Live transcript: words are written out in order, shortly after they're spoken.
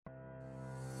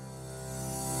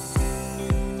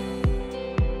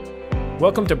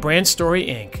Welcome to Brand Story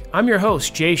Inc. I'm your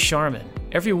host, Jay Sharman.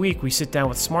 Every week we sit down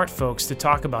with smart folks to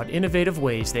talk about innovative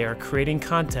ways they are creating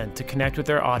content to connect with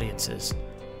their audiences.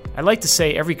 I like to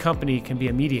say every company can be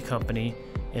a media company,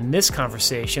 and this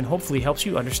conversation hopefully helps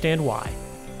you understand why.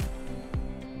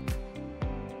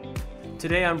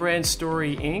 Today on Brand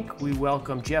Story Inc., we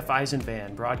welcome Jeff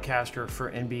Eisenband, broadcaster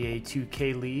for NBA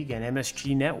 2K League and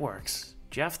MSG Networks.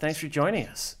 Jeff, thanks for joining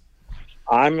us.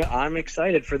 I'm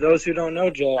excited. For those who don't know,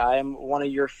 Jay, I am one of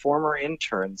your former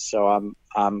interns, so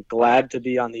I'm glad to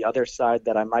be on the other side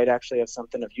that I might actually have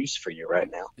something of use for you right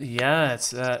now. Yeah,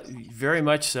 it's very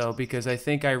much so, because I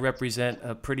think I represent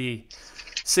a pretty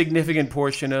significant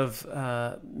portion of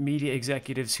media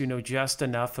executives who know just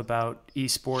enough about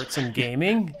esports and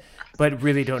gaming, but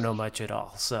really don't know much at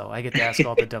all. So I get to ask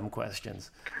all the dumb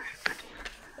questions.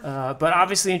 But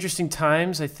obviously interesting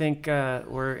times. I think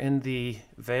we're in the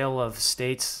veil of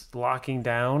states locking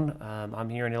down. I'm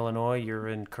here in Illinois.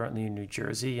 You're currently in New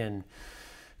Jersey, and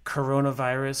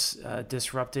coronavirus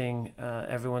disrupting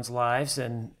everyone's lives.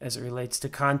 And as it relates to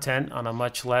content on a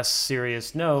much less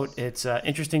serious note, it's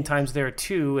interesting times there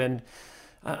too. And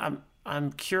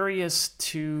I'm curious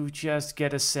to just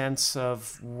get a sense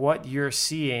of what you're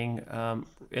seeing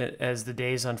as the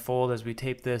days unfold, as we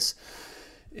tape this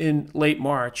in late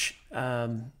March.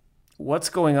 What's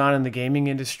going on in the gaming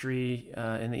industry,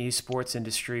 in the esports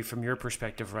industry from your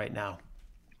perspective right now?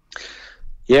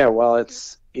 Yeah, well,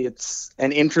 it's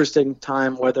an interesting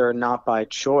time, whether or not by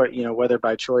choice, whether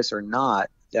by choice or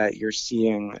not, that you're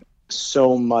seeing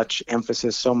so much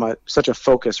emphasis, such a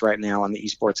focus right now on the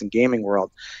esports and gaming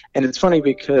world. And it's funny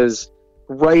because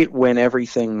right when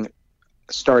everything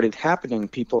started happening,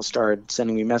 people started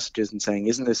sending me messages and saying,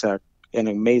 isn't this an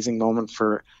amazing moment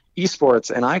for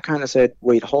esports? And I kind of said,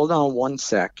 wait, hold on one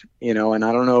sec, and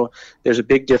I don't know, there's a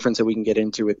big difference that we can get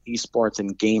into with esports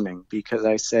and gaming, because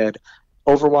I said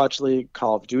Overwatch League,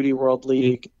 Call of Duty World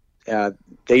League,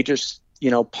 they just,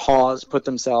 put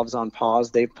themselves on pause.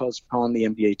 They've postponed. The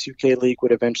NBA 2K League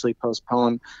would eventually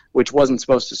postpone, which wasn't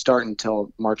supposed to start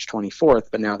until March 24th,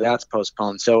 but now that's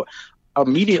postponed. So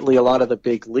immediately a lot of the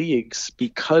big leagues,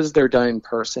 because they're done in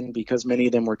person, because many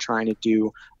of them were trying to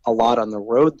do a lot on the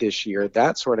road this year,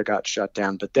 that sort of got shut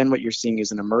down. But then what you're seeing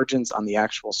is an emergence on the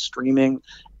actual streaming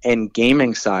and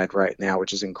gaming side right now,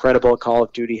 which is incredible. Call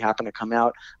of Duty happened to come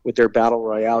out with their Battle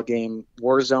Royale game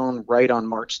Warzone right on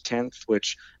March 10th,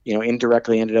 which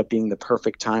indirectly ended up being the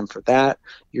perfect time for that.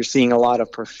 You're seeing a lot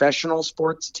of professional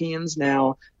sports teams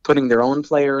now putting their own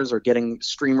players or getting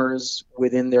streamers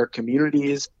within their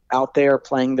communities out there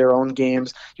playing their own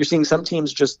games. You're seeing some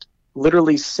teams just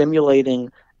literally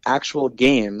simulating actual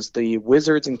games. The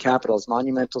Wizards and Capitals,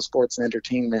 Monumental Sports and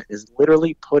Entertainment, is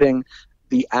literally putting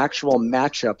the actual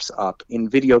matchups up in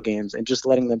video games and just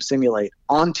letting them simulate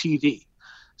on TV.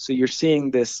 So you're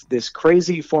seeing this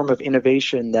crazy form of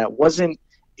innovation that wasn't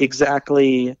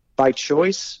exactly by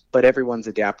choice, but everyone's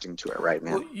adapting to it right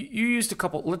now. Well, you used a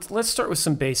couple. Let's start with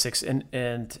some basics.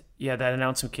 And yeah, that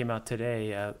announcement came out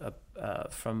today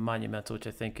from Monumental, which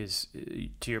I think is,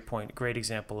 to your point, a great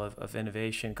example of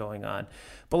innovation going on.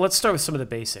 But let's start with some of the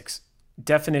basics: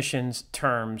 definitions,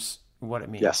 terms, what it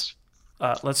means. Yes.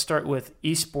 Let's start with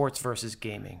esports versus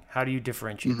gaming. How do you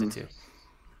differentiate the two?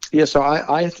 Yeah, so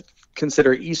I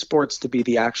consider esports to be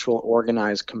the actual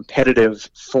organized competitive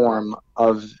form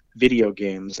of video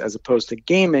games, as opposed to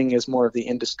gaming is more of the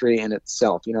industry in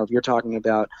itself. If you're talking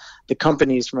about the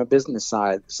companies from a business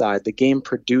side, the game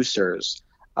producers,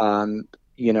 that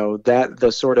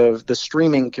the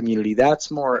streaming community,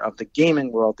 that's more of the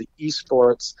gaming world. The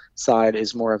esports side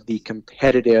is more of the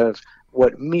competitive,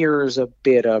 what mirrors a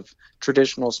bit of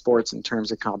traditional sports in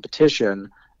terms of competition,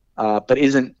 but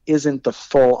isn't the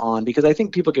full on, because I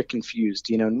think people get confused.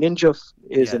 Ninja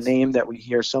is a name that we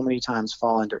hear so many times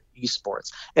fall under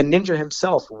esports, and Ninja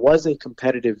himself was a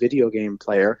competitive video game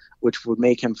player, which would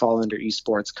make him fall under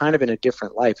esports kind of in a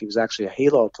different life. He was actually a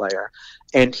Halo player,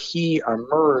 and he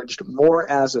emerged more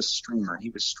as a streamer. He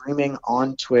was streaming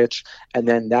on Twitch, and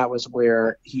then that was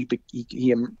where he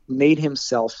made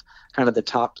himself kind of the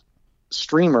top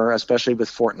streamer, especially with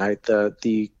Fortnite.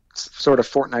 The sort of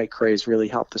Fortnite craze really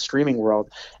helped the streaming world.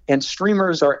 And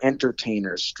streamers are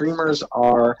entertainers. Streamers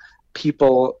are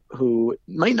people who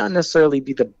might not necessarily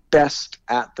be the best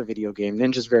at the video game.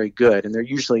 Ninja's very good, and they're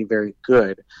usually very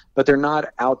good, but they're not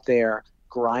out there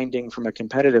grinding from a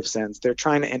competitive sense. They're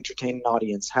trying to entertain an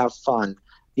audience, have fun,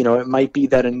 it might be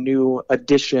that a new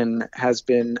addition has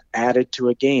been added to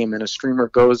a game and a streamer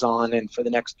goes on, and for the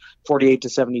next 48 to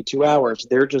 72 hours,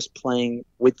 they're just playing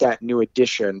with that new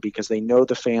addition because they know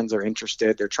the fans are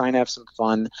interested. They're trying to have some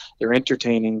fun. They're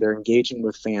entertaining. They're engaging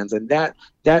with fans. And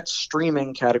that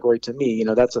streaming category to me,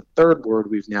 that's a third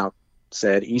word we've now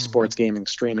said, esports, gaming,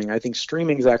 streaming. I think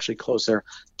streaming is actually closer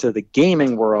to the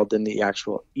gaming world than the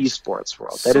actual esports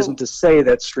world. That isn't to say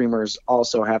that streamers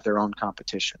also have their own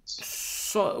competitions.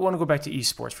 So I want to go back to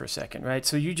esports for a second, right?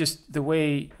 So the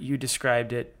way you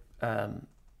described it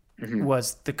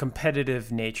was the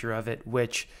competitive nature of it,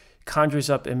 which conjures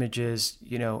up images,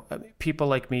 people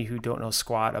like me who don't know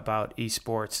squat about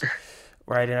esports.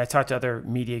 Right, and I talked to other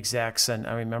media execs, and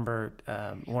I remember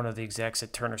one of the execs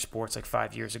at Turner Sports like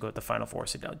 5 years ago at the Final Four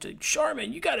said,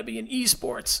 "Sharman, you got to be in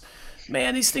esports,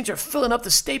 man. These things are filling up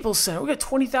the Staples Center. We got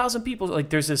 20,000 people. Like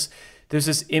there's this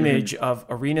image of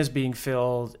arenas being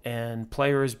filled and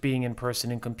players being in person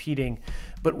and competing.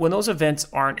 But when those events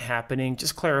aren't happening,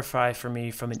 just clarify for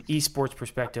me from an esports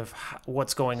perspective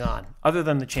what's going on, other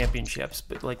than the championships,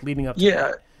 but like leading up to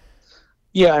that.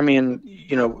 Yeah. I mean,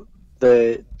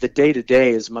 the day-to-day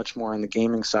is much more on the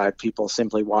gaming side, people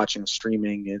simply watching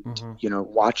streaming and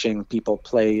watching people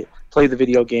play the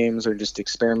video games or just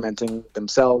experimenting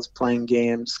themselves playing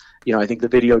games. I think the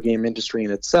video game industry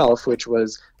in itself, which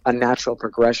was a natural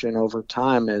progression over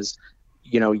time as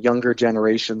younger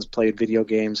generations played video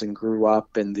games and grew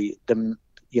up, and the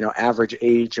average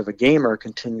age of a gamer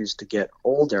continues to get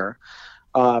older,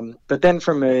 but then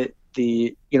from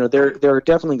there are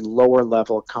definitely lower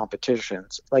level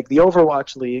competitions. Like the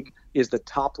Overwatch League is the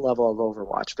top level of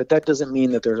Overwatch, but that doesn't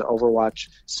mean that there's Overwatch,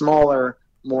 smaller,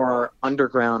 more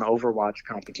underground Overwatch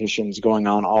competitions going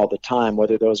on all the time,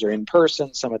 whether those are in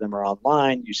person, some of them are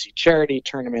online. You see charity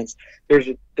tournaments.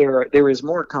 There is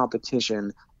more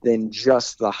competition than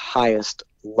just the highest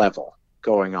level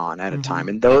going on at a time,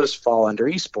 and those fall under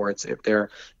esports if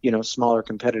they're smaller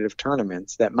competitive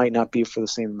tournaments that might not be for the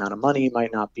same amount of money,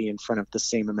 might not be in front of the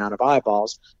same amount of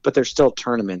eyeballs, but there's still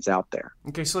tournaments out there.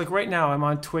 Okay, so like right now I'm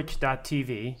on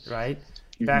twitch.tv, right?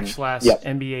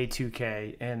 /NBA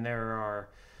 2K, and there are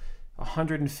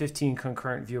 115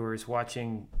 concurrent viewers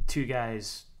watching two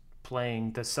guys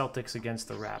playing the Celtics against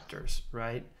the Raptors,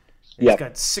 right? It's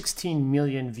got 16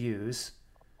 million views.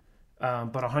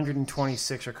 But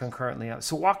 126 are concurrently out.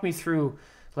 So walk me through,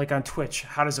 like on Twitch,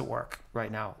 how does it work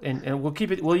right now? And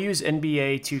we'll use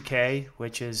NBA 2K,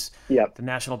 which is the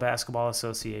National Basketball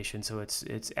Association. So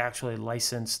it's actually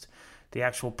licensed, the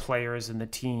actual players and the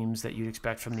teams that you'd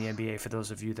expect from the NBA for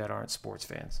those of you that aren't sports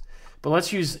fans. But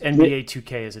let's use NBA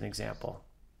 2K as an example.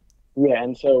 Yeah,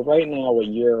 and so right now what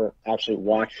you're actually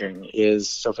watching is,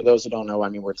 so for those who don't know,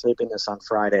 we're taping this on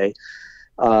Friday.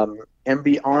 On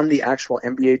the actual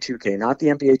NBA 2K, not the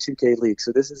NBA 2K League.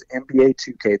 So this is NBA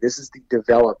 2K. This is the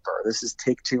developer. This is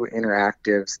Take-Two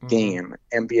Interactive's game,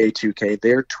 NBA 2K.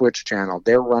 Their Twitch channel.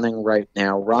 They're running right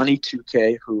now. Ronnie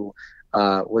 2K, who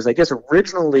was, I guess,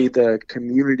 originally the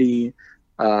community,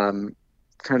 kind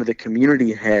of the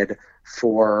community head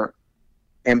for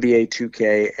NBA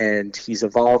 2K, and he's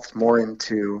evolved more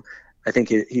into, I think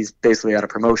he's basically at a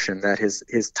promotion that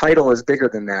his title is bigger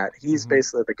than that. He's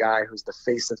basically the guy who's the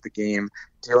face of the game,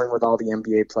 dealing with all the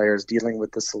NBA players, dealing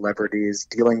with the celebrities,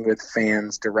 dealing with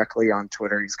fans directly on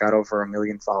Twitter. He's got over 1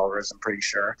 million followers, I'm pretty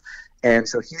sure. And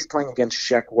so he's playing against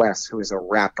Sheck West, who is a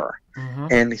rapper.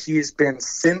 And he's been,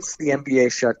 since the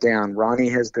NBA shut down, Ronnie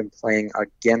has been playing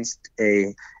against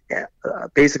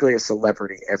basically a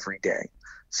celebrity every day.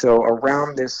 So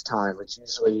around this time, it's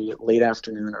usually late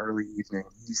afternoon, early evening,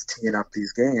 he's teeing up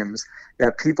these games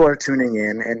that people are tuning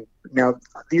in. And now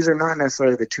these are not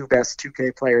necessarily the two best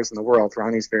 2K players in the world.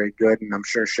 Ronnie's very good, and I'm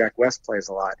sure Sheck West plays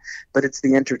a lot. But it's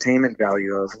the entertainment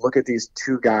value of, look at these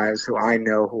two guys who I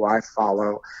know, who I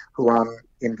follow, who I'm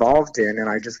involved in, and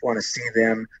I just want to see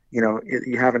them,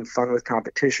 you having fun with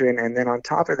competition. And then on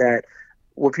top of that,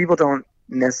 what people don't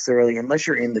necessarily, unless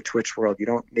you're in the Twitch world, you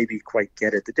don't maybe quite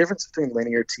get it. The difference between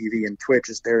linear TV and Twitch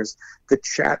is there's the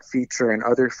chat feature and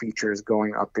other features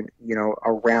going up in,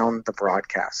 around the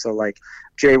broadcast. So like,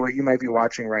 Jay, what you might be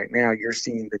watching right now, you're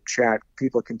seeing the chat,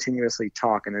 people continuously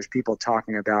talk, and there's people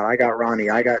talking about, I got Ronnie,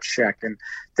 I got Sheck, and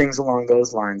things along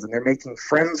those lines. And they're making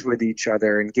friends with each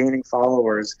other and gaining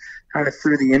followers kind of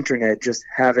through the internet, just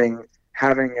having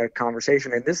a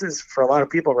conversation. And this is, for a lot of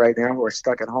people right now who are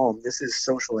stuck at home, this is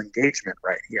social engagement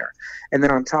right here. And then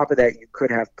on top of that, you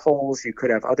could have polls, you could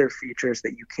have other features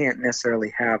that you can't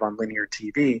necessarily have on linear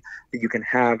TV that you can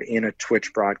have in a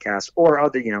Twitch broadcast, or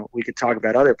other, we could talk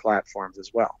about other platforms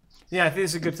as well. Yeah, I think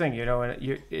it's a good thing,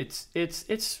 and it's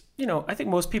I think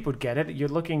most people would get it.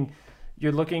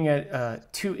 you're looking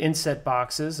at two inset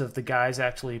boxes of the guys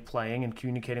actually playing and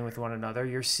communicating with one another.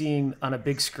 You're seeing on a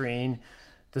big screen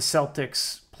the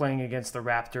Celtics playing against the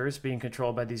Raptors being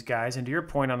controlled by these guys. And to your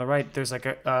point on the right, there's like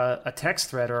a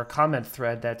text thread or a comment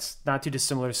thread that's not too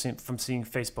dissimilar from seeing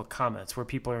Facebook comments where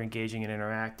people are engaging and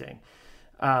interacting.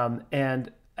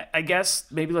 And I guess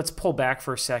maybe let's pull back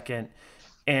for a second.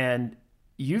 And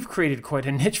you've created quite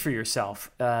a niche for yourself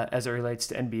as it relates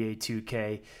to NBA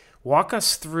 2K. Walk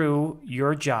us through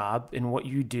your job and what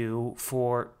you do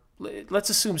for, let's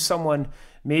assume someone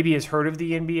maybe has heard of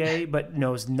the NBA but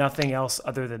knows nothing else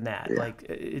other than that. Yeah. Like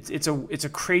it's a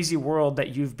crazy world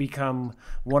that you've become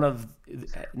one of,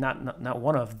 not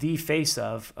one of, the face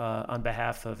of on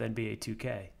behalf of NBA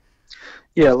 2K.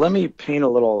 Yeah, let me paint a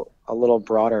little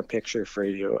broader picture for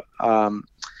you.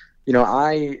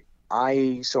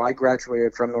 I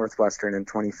graduated from Northwestern in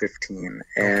 2015,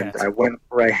 and okay. I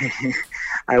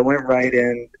went right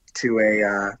into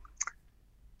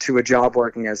a job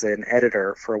working as an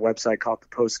editor for a website called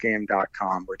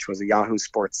thepostgame.com, which was a Yahoo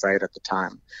Sports site at the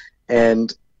time.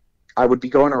 And I would be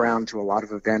going around to a lot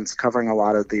of events, covering a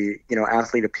lot of the,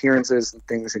 athlete appearances and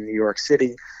things in New York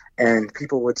City. And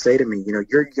people would say to me,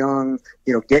 you're young,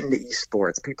 get into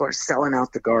esports. People are selling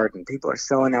out the Garden. People are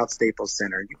selling out Staples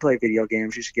Center. You play video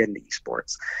games, you should get into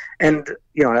esports. And,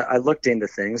 I looked into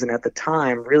things. And at the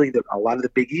time, really, a lot of the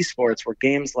big esports were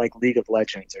games like League of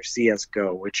Legends or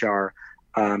CSGO, which are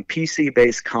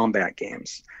PC-based combat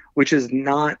games, which is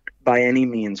not by any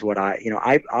means what I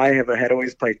had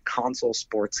always played console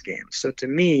sports games. So to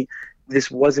me,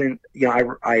 this wasn't,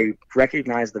 I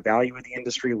recognized the value of the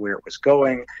industry, where it was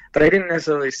going, but I didn't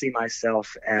necessarily see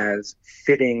myself as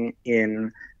fitting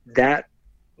in that,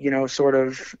 sort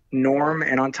of norm.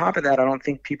 And on top of that, I don't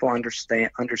think people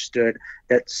understood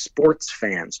that sports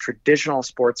fans, traditional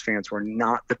sports fans, were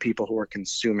not the people who were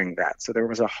consuming that. So there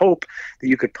was a hope that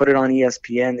you could put it on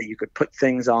ESPN, that you could put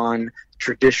things on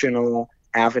traditional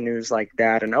avenues like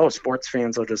that, and sports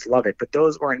fans will just love it. But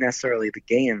those weren't necessarily the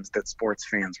games that sports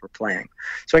fans were playing.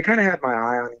 So I kind of had my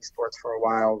eye on esports for a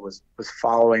while, was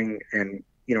following and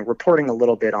reporting a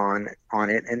little bit on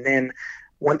it, and then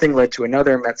one thing led to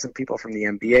another. Met some people from the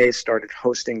NBA, started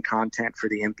hosting content for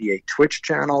the NBA Twitch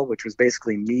channel, which was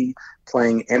basically me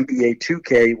playing NBA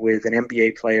 2K with an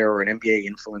NBA player or an NBA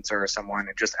influencer or someone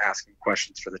and just asking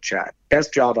questions for the chat.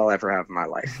 Best job I'll ever have in my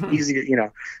life. Easy,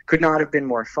 could not have been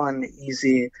more fun,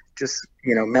 easy, just,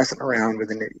 messing around with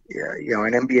an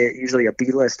NBA, usually a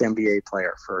B-list NBA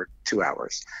player for 2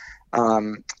 hours.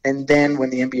 And then when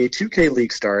the NBA 2K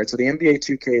League started, so the NBA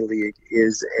 2K League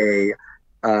is a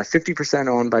 50%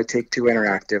 owned by Take-Two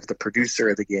Interactive, the producer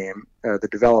of the game, the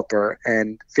developer,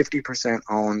 and 50%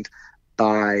 owned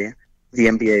by the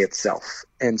NBA itself.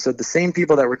 And so the same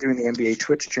people that were doing the NBA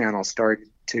Twitch channel started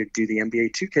to do the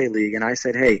NBA 2K League. And I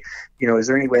said, hey, is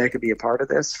there any way I could be a part of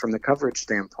this from the coverage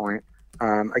standpoint?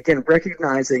 Again,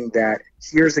 recognizing that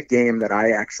here's a game that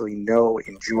I actually know,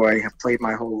 enjoy, have played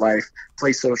my whole life,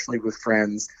 play socially with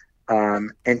friends,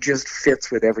 and just fits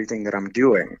with everything that I'm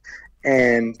doing.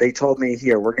 And they told me,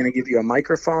 here, we're going to give you a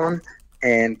microphone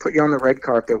and put you on the red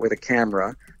carpet with a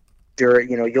camera.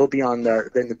 You'll be on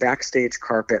the backstage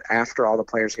carpet after all the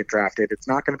players get drafted. It's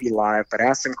not going to be live, but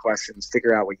ask some questions,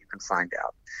 figure out what you can find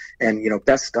out. And,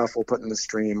 best stuff we'll put in the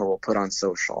stream or we'll put on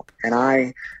social. And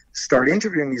I started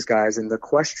interviewing these guys, and the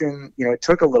question, it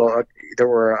took a little, there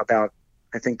were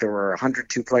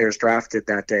 102 players drafted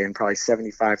that day and probably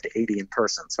 75 to 80 in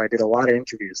person. So I did a lot of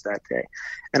interviews that day.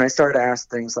 And I started to ask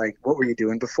things like, what were you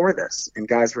doing before this? And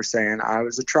guys were saying, I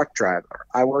was a truck driver.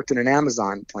 I worked in an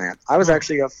Amazon plant. I was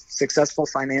actually a successful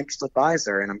financial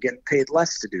advisor, and I'm getting paid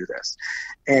less to do this.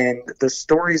 And the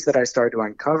stories that I started to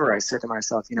uncover, I said to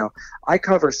myself, I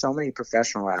cover so many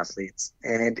professional athletes,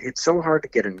 and it's so hard to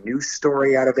get a news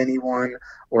story out of anyone,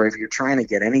 or if you're trying to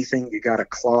get anything, you got to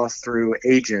claw through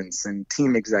agents and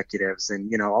team executives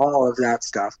and, all of that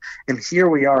stuff. And here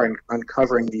we are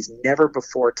uncovering these never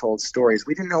before told stories.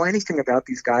 We didn't know anything about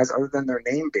these guys other than their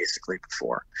name basically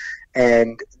before.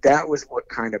 And that was what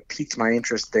kind of piqued my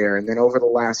interest there. And then over the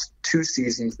last 2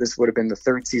 seasons, this would have been the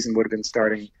third season, would have been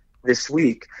starting this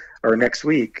week or next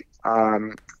week. I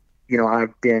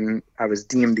was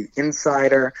deemed the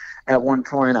insider at one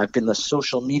point. I've been the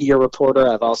social media reporter.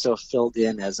 I've also filled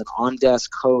in as an on-desk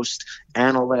host,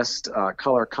 analyst,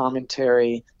 color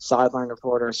commentary, sideline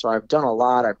reporter. So I've done a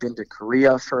lot. I've been to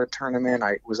Korea for a tournament.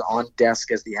 I was on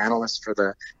desk as the analyst for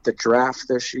the draft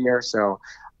this year. So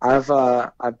I've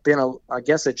been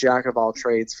a jack of all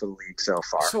trades for the league so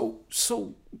far.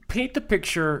 So paint the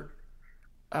picture.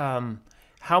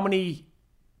 How many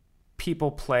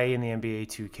people play in the NBA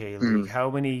 2K League?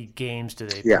 How many games do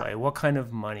they Yeah. play? What kind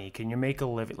of money? Can you make a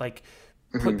living? Like,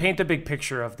 paint the big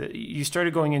picture of the. You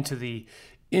started going into the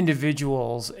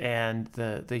individuals and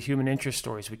the human interest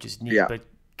stories, which is neat. Yeah. But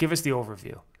give us the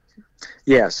overview.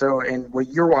 Yeah, so and what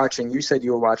you're watching, you said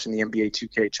you were watching the NBA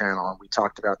 2K channel, and we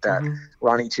talked about that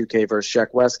Ronnie 2K versus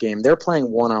Sheck West game. They're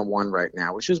playing one-on-one right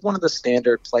now, which is one of the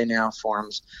standard play now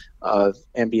forms of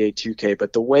NBA 2K.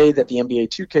 But the way that the NBA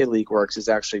 2K League works is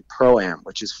actually Pro-Am,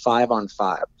 which is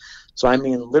 5-on-5. So I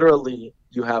mean, literally,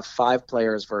 you have 5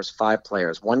 players versus 5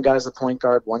 players. One guy's a point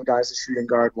guard, one guy's a shooting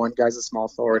guard, one guy's a small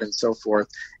forward, and so forth.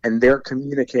 And they're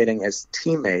communicating as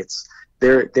teammates.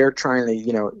 They're trying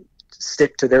to,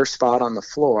 stick to their spot on the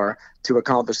floor to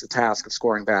accomplish the task of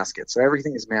scoring baskets. So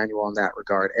everything is manual in that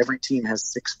regard. Every team has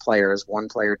 6 players. One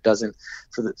player doesn't.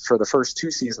 For the first 2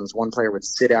 seasons, one player would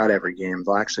sit out every game.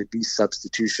 There'll actually be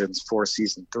substitutions for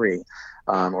season 3,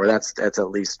 or that's at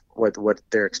least what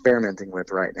they're experimenting with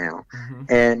right now.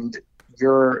 And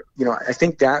I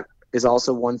think that is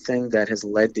also one thing that has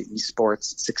led to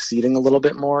esports succeeding a little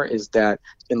bit more, is that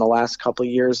in the last couple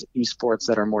of years, esports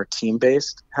that are more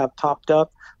team-based have popped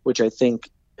up, which I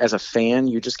think as a fan,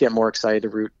 you just get more excited to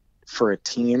root for a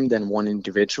team than one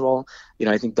individual.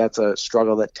 I think that's a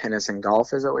struggle that tennis and golf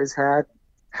has always had.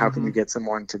 How can you get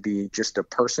someone to be just a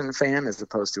person fan as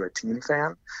opposed to a team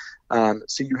fan?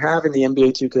 So you have in the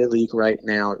NBA 2K League right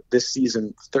now, this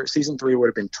season, season 3 would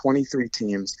have been 23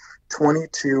 teams.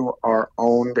 22 are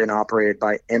owned and operated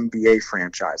by NBA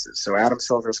franchises. So Adam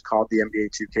Silver's called the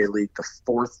NBA 2K League the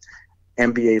 4th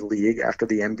NBA league after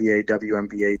the NBA,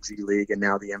 WNBA, G League, and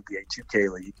now the NBA 2K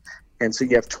League. And so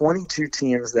you have 22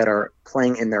 teams that are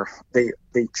playing in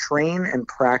they train and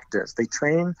practice. They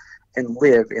train and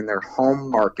live in their home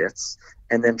markets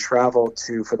and then travel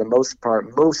to, for the most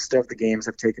part, most of the games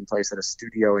have taken place at a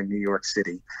studio in New York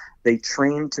City. They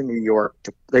train to New York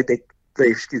they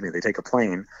take a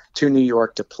plane to New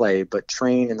York to play, but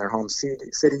train in their home city,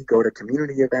 go to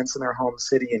community events in their home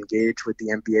city, engage with the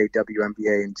NBA,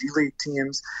 WNBA, and G League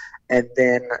teams. And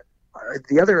then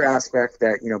the other aspect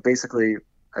that, basically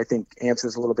I think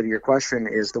answers a little bit of your question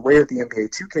is the way that the NBA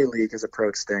 2K League has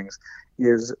approached things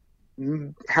is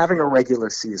having a regular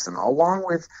season, along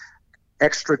with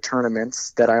extra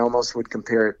tournaments that I almost would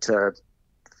compare it to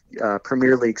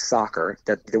Premier League soccer,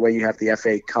 that the way you have the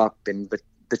FA Cup and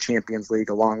the Champions League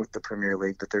along with the Premier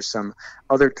League, but there's some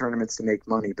other tournaments to make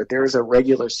money. But there is a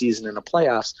regular season and a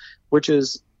playoffs, which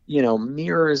is,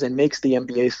 mirrors and makes the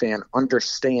NBA fan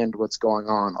understand what's going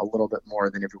on a little bit more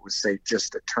than if it was, say,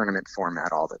 just a tournament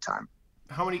format all the time.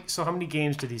 How many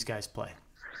games do these guys play?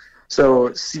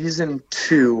 So season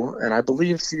 2, and I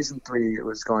believe season 3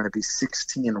 was going to be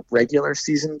 16 regular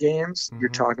season games. You're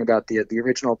talking about the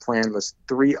original plan was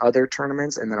 3 other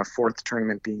tournaments and then a 4th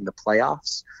tournament being the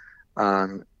playoffs.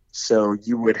 So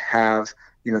you would have,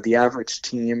 the average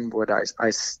team, what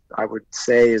I would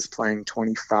say is playing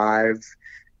 25,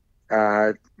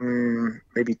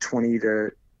 maybe 20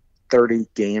 to 30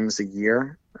 games a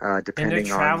year, depending on. And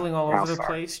they're traveling all over the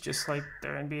place, just like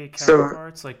their NBA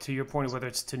counterparts. Like, to your point, whether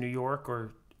it's to New York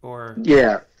or.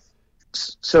 Yeah.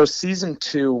 So season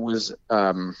 2 was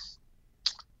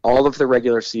all of the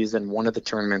regular season, one of the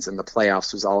tournaments, and the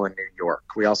playoffs was all in New York.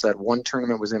 We also had one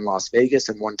tournament was in Las Vegas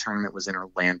and one tournament was in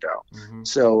Orlando.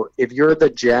 So if you're the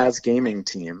Jazz gaming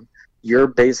team,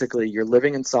 you're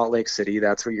living in Salt Lake City.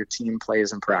 That's where your team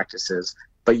plays and practices,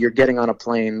 but you're getting on a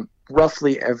plane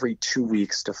roughly every 2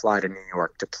 weeks to fly to New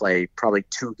York to play probably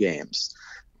 2 games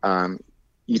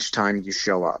each time you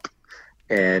show up.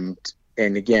 And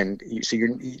again, so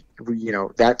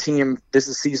that team, this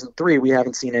is season 3. We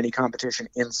haven't seen any competition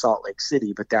in Salt Lake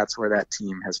City, but that's where that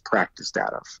team has practiced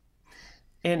out of.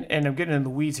 And I'm getting in the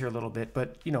weeds here a little bit,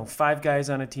 but 5 guys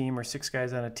on a team or 6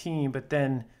 guys on a team, but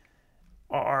then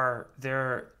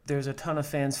there's a ton of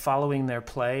fans following their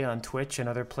play on Twitch and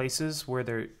other places where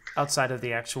they're outside of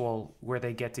the actual where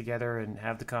they get together and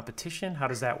have the competition. How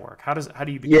does that work? How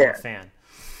do you become a fan?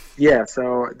 Yeah,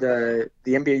 so the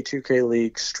NBA 2K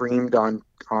League streamed on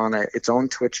its own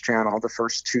Twitch channel the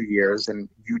first 2 years and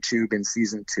YouTube in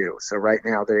season 2. So right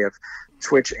now they have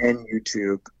Twitch and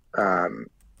YouTube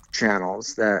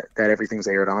channels that everything's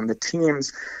aired on.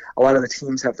 A lot of the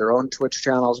teams have their own Twitch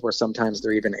channels where sometimes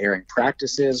they're even airing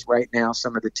practices. Right now,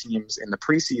 some of the teams in the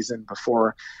preseason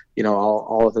before,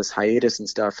 all of this hiatus and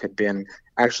stuff had been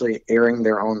actually airing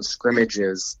their own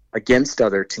scrimmages against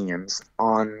other teams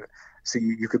on. So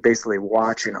you could basically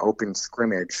watch an open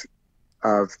scrimmage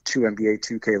of 2 NBA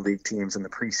 2K League teams in the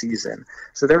preseason.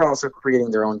 So they're also creating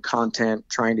their own content,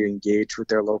 trying to engage with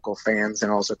their local fans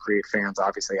and also create fans,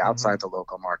 obviously, outside the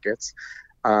local markets.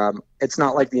 It's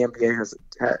not like the NBA has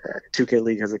 2K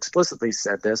League has explicitly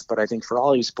said this, but I think for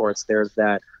all esports, there's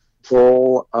that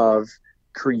goal of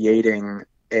creating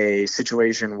a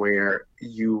situation where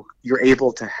you're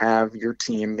able to have your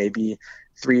team maybe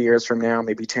 3 years from now,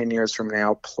 maybe 10 years from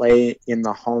now, play in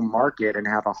the home market and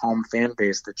have a home fan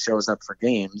base that shows up for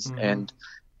games, Mm-hmm. and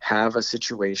have a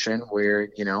situation where,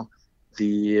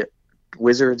 the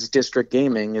Wizards District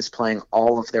Gaming is playing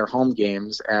all of their home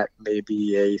games at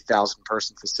maybe a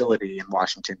 1,000-person facility in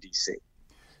Washington, D.C.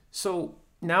 So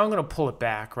now I'm going to pull it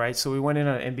back, right? So we went in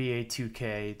on NBA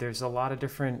 2K. There's a lot of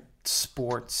different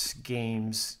sports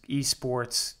games,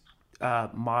 esports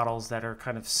models that are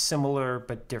kind of similar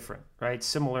but different, right?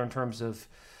 Similar in terms of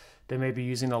they may be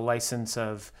using a license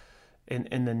of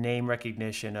in the name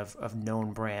recognition of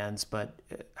known brands, but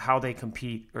how they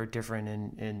compete are different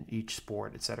in each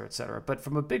sport, et cetera, et cetera. But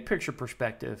from a big picture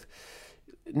perspective,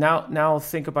 now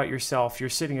think about yourself. You're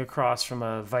sitting across from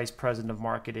a vice president of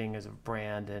marketing as a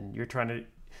brand, and you're trying to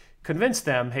convince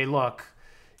them, hey, look,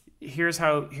 here's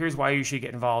why you should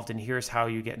get involved, and here's how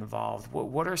you get involved.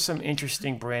 What are some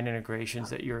interesting brand integrations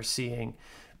that you're seeing,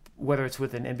 whether it's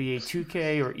with an NBA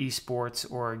 2K or esports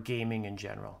or gaming in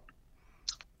general?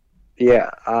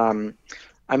 Yeah.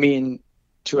 I mean,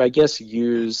 to, I guess,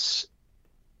 use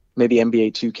maybe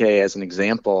NBA 2K as an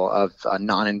example of a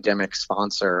non-endemic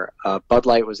sponsor, Bud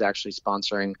Light was actually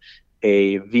sponsoring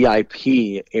a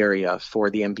VIP area for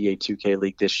the NBA 2K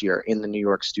League this year in the New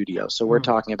York studio. So we're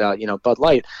talking about, Bud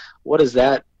Light. What does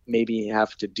that maybe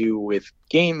have to do with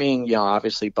gaming?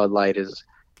 Obviously Bud Light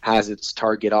has its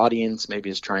target audience,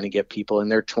 maybe is trying to get people in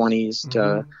their 20s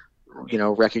to,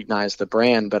 Mm-hmm. recognize the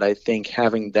brand. But I think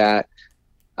having that,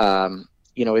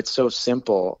 it's so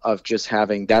simple of just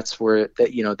having, that's where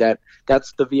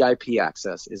that's the VIP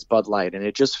access is Bud Light. And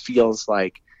it just feels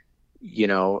like, you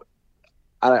know,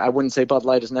 I wouldn't say Bud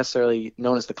Light is necessarily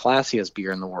known as the classiest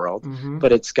beer in the world, Mm-hmm.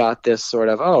 but it's got this sort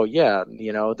of, oh yeah,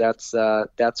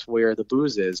 that's where the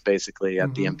booze is basically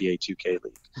at the Mm-hmm. NBA 2K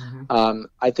League. Mm-hmm.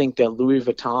 I think that Louis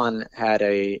Vuitton had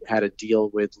a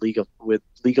deal with League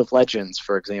of Legends,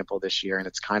 for example, this year, and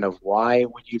it's kind of, why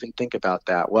would you even think about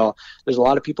that? Well, there's a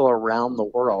lot of people around the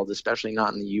world, especially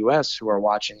not in the U.S., who are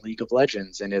watching League of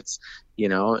Legends, and it's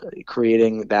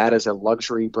creating that as a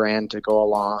luxury brand to go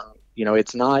along.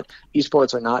 It's not,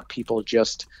 esports are not people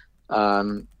just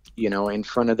in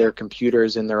front of their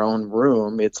computers in their own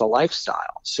room. It's a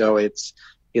lifestyle. So it's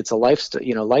a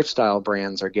lifestyle. Lifestyle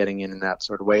brands are getting in that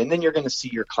sort of way. And then you're going to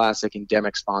see your classic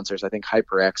endemic sponsors. I think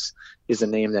HyperX is a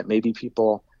name that maybe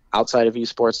people outside of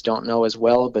esports don't know as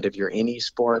well, but if you're in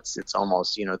esports, it's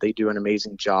almost, they do an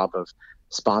amazing job of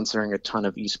sponsoring a ton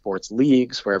of esports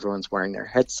leagues where everyone's wearing their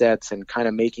headsets and kind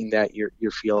of making that your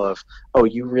feel of, oh,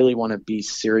 you really want to be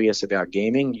serious about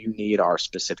gaming, you need our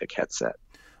specific headset.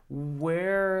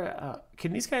 Where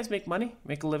can these guys make money,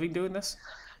 make a living doing this?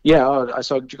 Yeah,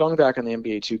 so going back on the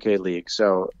NBA 2K League,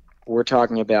 so we're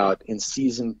talking about in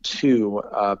season two,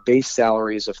 base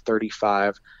salaries of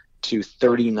 $35,000 to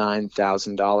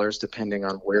 $39,000, depending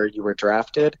on where you were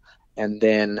drafted, and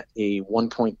then a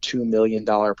 $1.2 million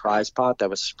prize pot that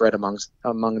was spread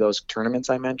among those tournaments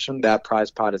I mentioned. That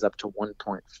prize pot is up to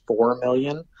 1.4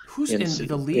 million Who's in in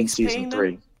the in leagues season paying them,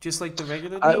 three. just like the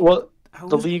regular league? Well,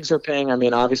 the Who's? leagues are paying. I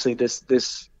mean, obviously,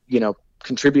 this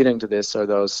contributing to this are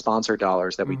those sponsor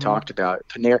dollars that we Mm-hmm. talked about.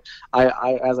 Panera.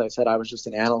 As I said, I was just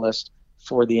an analyst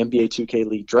for the NBA 2K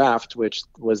League draft, which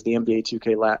was the NBA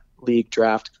 2K League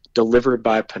draft delivered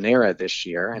by Panera this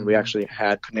year, and we Mm-hmm. actually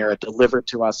had Panera delivered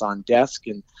to us on desk,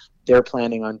 and they're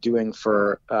planning on doing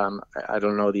for I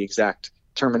don't know the exact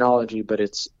terminology, but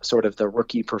it's sort of the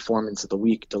rookie performance of the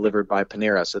week delivered by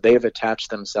Panera. So they've attached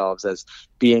themselves as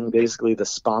being basically the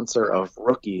sponsor of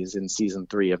rookies in season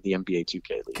three of the NBA 2K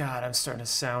League. God, I'm starting to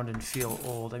sound and feel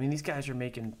old. I mean, these guys are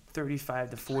making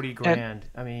 35 to 40 And grand.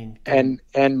 I mean, getting.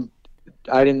 and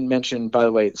I didn't mention, by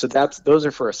the way, so those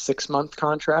are for a 6 month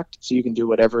contract, so you can do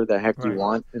whatever the heck you Right.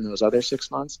 want in those other 6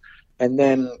 months, and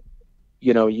then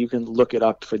you can look it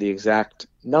up for the exact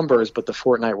numbers, but the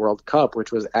Fortnite World Cup,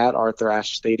 which was at Arthur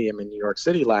Ashe Stadium in New York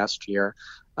City last year,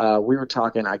 we were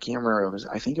talking, I can't remember,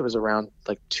 I think it was around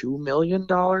like $2 million. I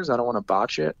don't want to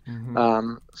botch it,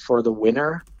 Mm-hmm. for the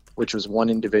winner, which was one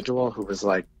individual who was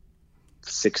like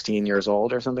 16 years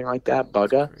old or something like that,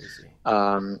 Bugga.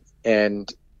 Crazy.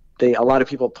 And a lot of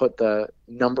people put the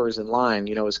numbers in line.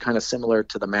 It was kind of similar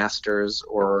to the Masters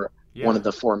or one Yeah. of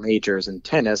the four majors in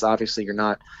tennis. Obviously,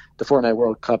 the Fortnite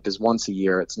World Cup is once a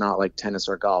year. It's not like tennis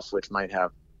or golf, which might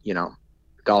have,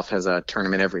 golf has a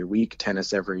tournament every week,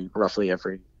 tennis roughly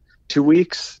every 2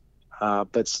 weeks,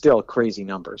 but still crazy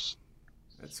numbers.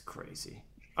 That's crazy.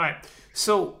 All right.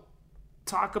 So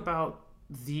talk about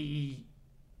the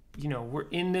we're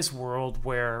in this world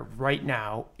where right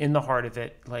now, in the heart of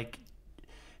it, like,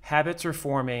 habits are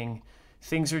forming,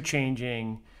 things are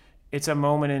changing. It's a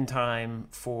moment in time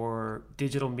for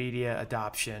digital media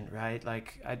adoption, right?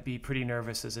 Like, I'd be pretty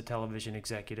nervous as a television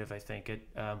executive, I think,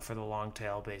 for the long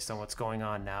tail based on what's going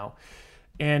on now.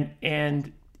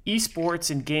 And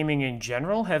esports and gaming in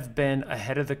general have been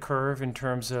ahead of the curve in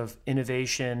terms of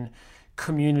innovation,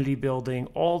 community building,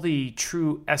 all the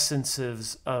true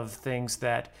essences of things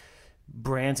that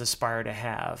brands aspire to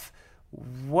have.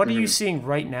 What are you seeing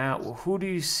right now? Who do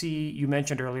you see? You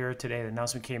mentioned earlier today, the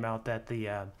announcement came out that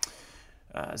the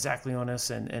Zach Leonis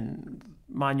and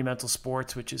Monumental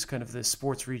Sports, which is kind of the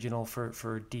sports regional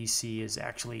for DC, is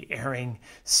actually airing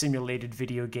simulated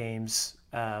video games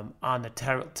on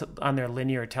their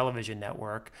linear television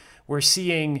network. We're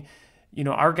seeing,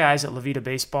 our guys at La Vida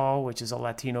Baseball, which is a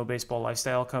Latino baseball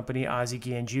lifestyle company. Ozzie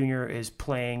Guillen Jr. is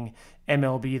playing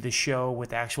MLB The Show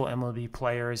with actual MLB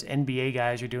players. NBA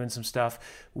guys are doing some stuff.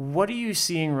 What are you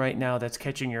seeing right now that's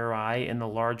catching your eye in the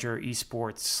larger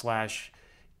esports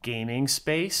 / gaming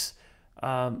space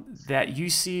that you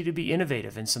see to be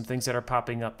innovative, and some things that are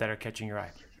popping up that are catching your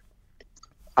eye?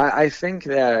 I think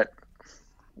that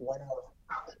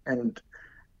and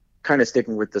kind of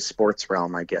sticking with the sports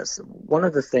realm, I guess, one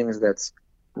of the things that's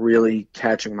really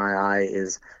catching my eye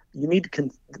is you need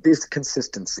this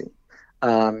consistency.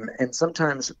 And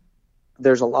sometimes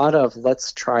there's a lot of,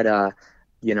 let's try to,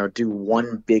 do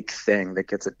one big thing that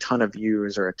gets a ton of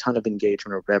views or a ton of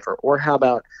engagement or whatever. Or how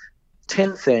about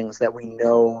 10 things that we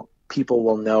know people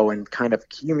will know, and kind of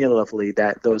cumulatively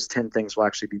that those 10 things will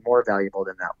actually be more valuable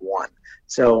than that one.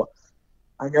 So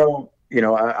I know,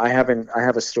 I have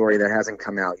a story that hasn't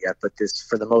come out yet, but this,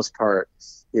 for the most part,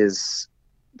 is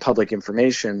public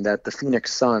information, that the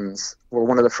Phoenix Suns were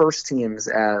one of the first teams,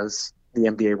 as the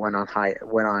NBA went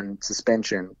on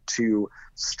suspension, to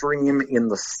stream in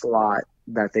the slot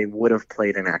that they would have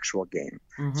played an actual game.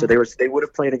 Mm-hmm. So they would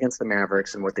have played against the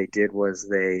Mavericks, and what they did was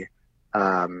they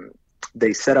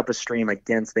set up a stream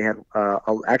against. They had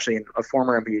actually a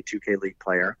former NBA 2K League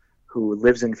player who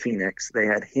lives in Phoenix. They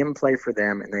had him play for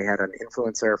them, and they had an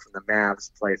influencer from the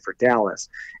Mavs play for Dallas.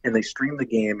 And they streamed the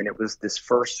game, and it was this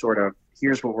first sort of,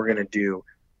 here's what we're going to do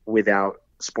without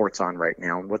sports on right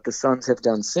now. And what the Suns have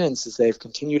done since is they've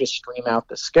continued to stream out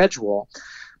the schedule.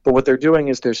 But what they're doing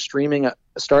is they're doing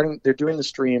the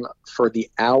stream for the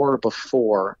hour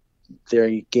before their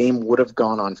game would have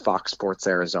gone on Fox Sports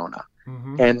Arizona.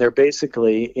 Mm-hmm. And they're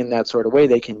basically, in that sort of way,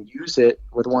 they can use it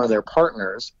with one of their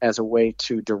partners as a way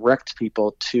to direct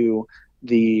people to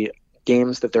the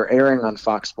games that they're airing on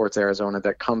Fox Sports Arizona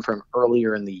that come from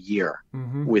earlier in the year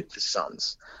with the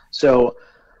Suns. So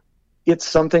it's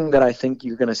something that I think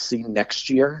you're going to see next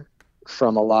year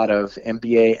from a lot of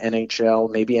NBA,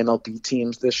 NHL, maybe MLB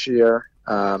teams this year.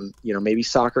 Maybe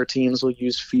soccer teams will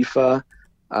use FIFA.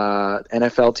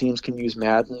 NFL teams can use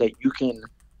Madden, that you can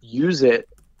use it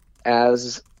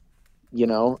as,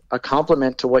 a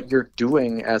complement to what you're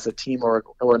doing as a team or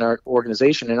an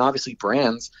organization. And obviously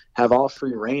brands have all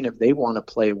free reign if they want to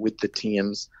play with the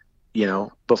teams,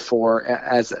 before,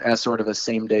 as sort of a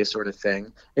same day sort of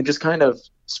thing, and just kind of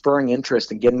spurring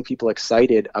interest and getting people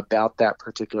excited about that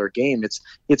particular game.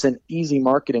 It's an easy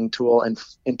marketing tool,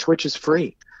 and Twitch is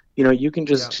free. You can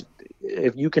just,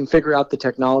 if you can figure out the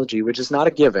technology, which is not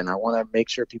a given. I want to make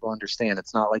sure people understand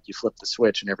it's not like you flip the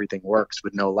switch and everything works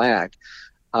with no lag.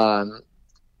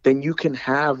 Then you can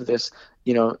have this,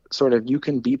 sort of, you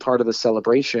can be part of the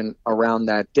celebration around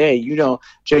that day.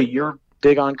 Jay, you're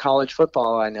big on college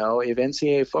football. I know if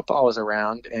NCAA football is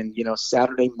around and,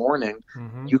 Saturday morning,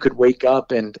 you could wake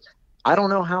up, and I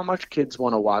don't know how much kids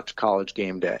want to watch College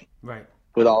Game Day. Right.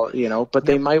 With all, but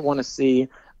they might want to see,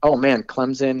 oh man,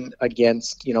 Clemson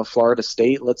against, Florida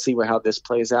State. Let's see how this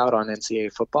plays out on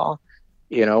NCAA football,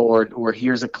 or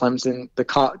here's a Clemson, the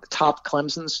top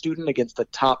Clemson student against the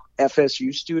top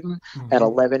FSU student at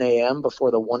 11 a.m.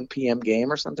 before the 1 p.m.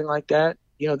 game or something like that.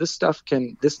 This stuff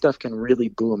can really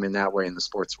boom in that way in the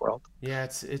sports world. Yeah,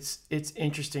 it's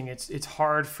interesting. It's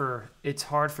hard for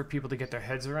people to get their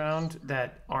heads around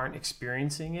that aren't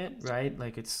experiencing it, right?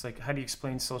 Like, it's like, how do you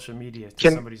explain social media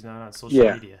to somebody who's not on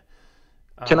social media?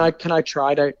 Can I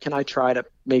try to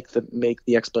make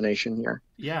the explanation here?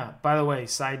 Yeah. By the way,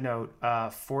 side note,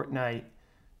 Fortnite,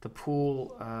 the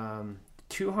pool,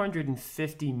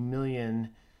 250 million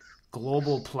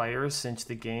global players since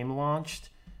the game launched,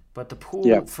 but the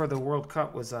pool for the World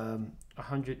Cup was $30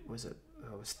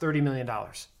 million.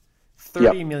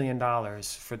 $30 million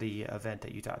for the event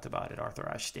that you talked about at Arthur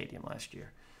Ashe Stadium last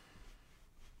year.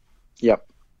 Yep.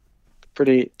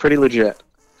 Pretty legit.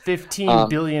 $15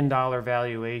 billion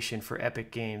valuation for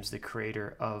Epic Games, the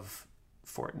creator of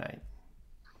Fortnite.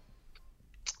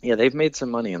 Yeah, they've made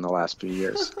some money in the last few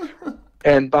years.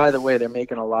 And by the way, they're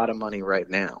making a lot of money right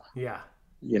now. Yeah.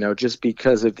 Just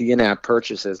because of the in-app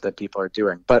purchases that people are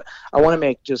doing. But I want to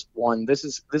make just one. This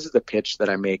is the pitch that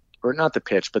I make, or not the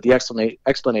pitch, but the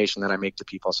explanation that I make to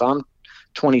people. So I'm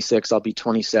 26. I'll be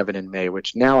 27 in May,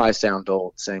 which now I sound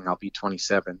old saying I'll be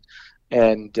 27.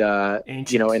 And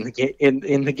in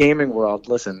the gaming world,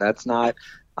 listen,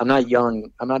 I'm not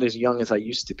young. I'm not as young as I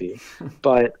used to be.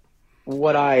 But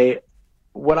what I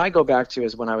go back to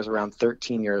is when I was around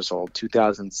 13 years old,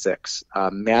 2006.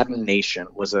 Madden Nation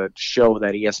was a show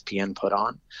that ESPN put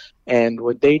on. And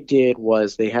what they did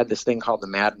was they had this thing called the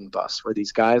Madden Bus, where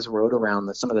these guys rode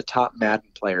around, some of the top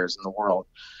Madden players in the world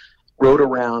rode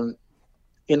around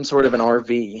in sort of an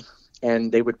RV,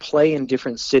 and they would play in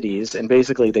different cities. And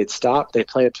basically they'd stop, they'd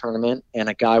play a tournament, and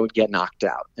a guy would get knocked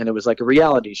out. And it was like a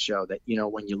reality show that,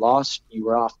 when you lost, you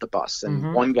were off the bus,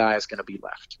 and one guy is going to be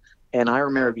left. And I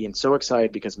remember being so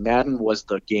excited because Madden was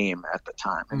the game at the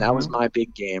time. And that was my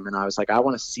big game. And I was like, I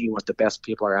want to see what the best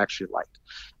people are actually like.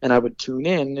 And I would tune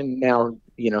in. And now,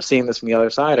 seeing this from the other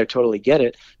side, I totally get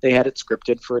it. They had it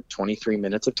scripted for 23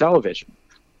 minutes of television.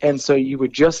 And so you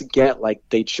would just get,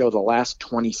 they'd show the last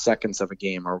 20 seconds of a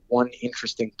game or one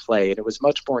interesting play. And it was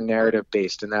much more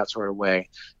narrative-based in that sort of way.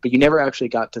 But you never actually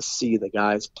got to see the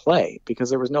guys play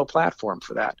because there was no platform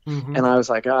for that. And I was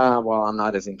like, well, I'm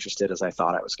not as interested as I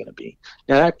thought I was going to be.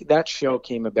 Now, that show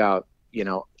came about,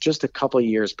 just a couple of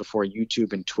years before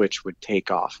YouTube and Twitch would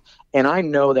take off. And I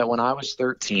know that when I was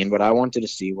 13, what I wanted to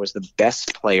see was the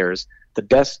best players, the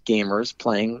best gamers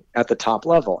playing at the top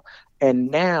level.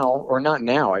 And now, or not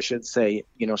now, I should say,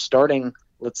 starting,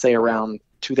 let's say around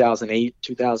 2008,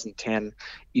 2010,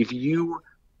 if you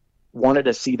wanted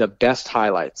to see the best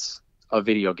highlights of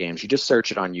video games, you just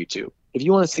search it on YouTube. If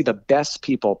you want to see the best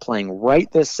people playing right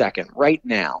this second, right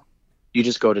now, you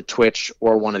just go to Twitch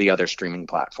or one of the other streaming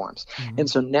platforms. And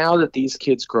so now that these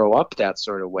kids grow up that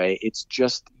sort of way, it's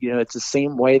just, it's the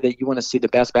same way that you want to see the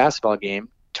best basketball game,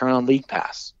 turn on League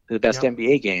Pass. The best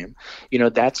NBA game,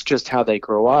 that's just how they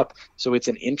grow up. So it's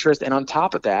an interest. And on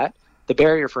top of that, the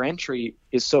barrier for entry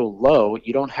is so low,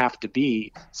 you don't have to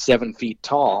be 7 feet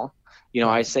tall.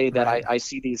 I say that I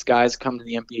see these guys come to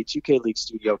the NBA 2K League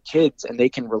studio, kids, and they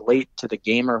can relate to the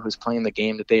gamer who's playing the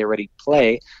game that they already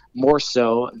play more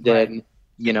so than,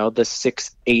 the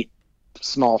 6'8"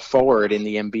 small forward in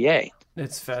the NBA.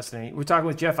 It's fascinating. We're talking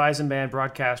with Jeff Eisenband,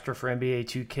 broadcaster for NBA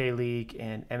 2K League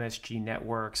and MSG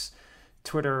Networks.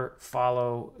 Twitter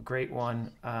follow, great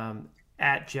one,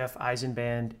 at Jeff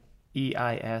Eisenband,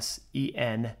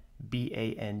 EISENBAND,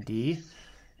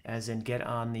 as in get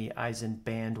on the Eisen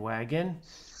bandwagon.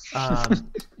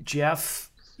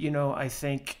 Jeff, I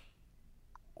think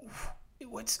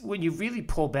when you really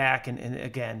pull back, and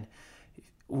again,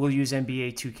 we'll use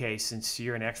NBA 2K since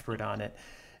you're an expert on it.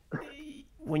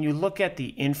 When you look at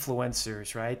the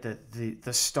influencers, right,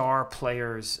 the star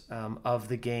players of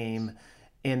the game,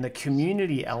 and the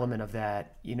community element of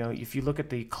that, if you look at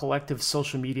the collective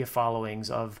social media followings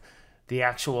of the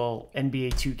actual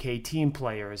NBA 2K team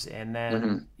players and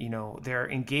then, their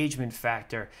engagement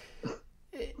factor,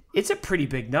 it's a pretty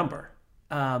big number.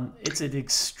 It's an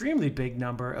extremely big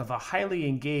number of a highly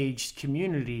engaged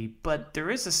community, but there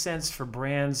is a sense for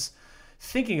brands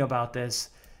thinking about this,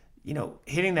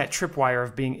 hitting that tripwire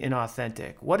of being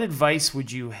inauthentic. What advice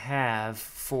would you have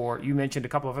for, you mentioned a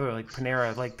couple of other, like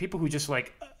Panera, like people who just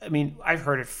I've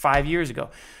heard it 5 years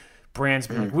ago. Brands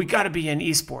be like, we got to be in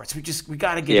esports. We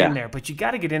got to get in there, but you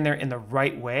got to get in there in the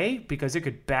right way because it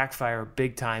could backfire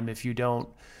big time if you don't,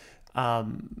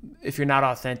 if you're not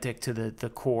authentic to the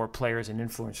core players and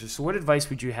influencers. So what advice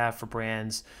would you have for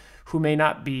brands who may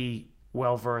not be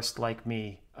well-versed like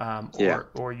me?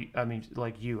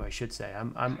 Like you, I should say.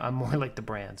 I'm more like the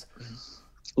brands.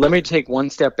 Let me take one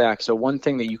step back. So one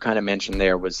thing that you kind of mentioned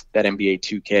there was that NBA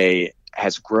 2K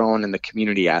has grown in the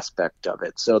community aspect of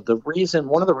it. So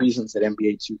one of the reasons that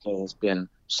NBA 2K has been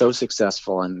so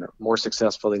successful and more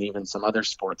successful than even some other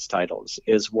sports titles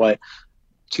is what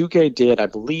 2K did, I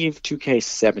believe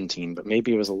 2K17, but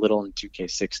maybe it was a little in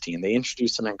 2K16. They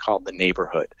introduced something called the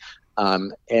neighborhood.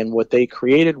 And what they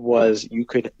created was you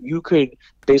could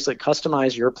basically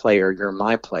customize your player, your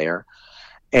my player,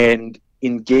 and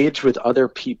engage with other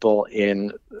people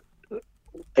in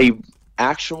a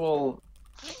actual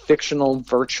fictional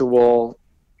virtual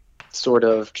sort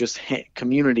of just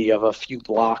community of a few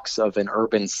blocks of an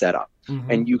urban setup.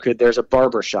 And there's a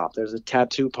barber shop, there's a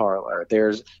tattoo parlor,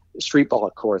 there's street ball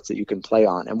courts that you can play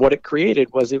on. And what it created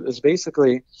was, it was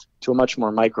basically, to a much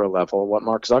more micro level, what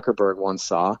Mark Zuckerberg once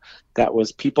saw, that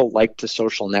was people like to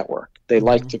social network. They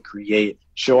like to create,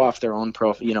 show off their own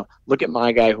profile. You know, look at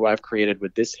my guy who I've created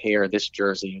with this hair, this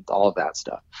jersey, all of that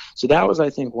stuff. So that was, I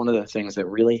think, one of the things that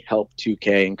really helped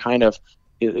 2K and kind of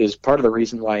is part of the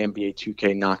reason why NBA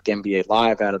 2K knocked NBA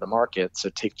Live out of the market.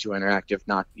 So Take-Two Interactive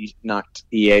knocked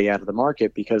EA out of the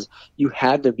market, because you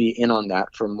had to be in on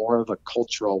that from more of a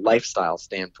cultural lifestyle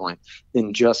standpoint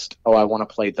than just, oh, I want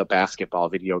to play the basketball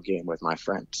video game with my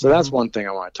friend. So that's one thing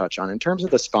I want to touch on. In terms of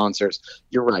the sponsors,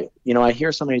 you're right. You know, I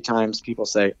hear so many times people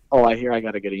say, oh, I hear I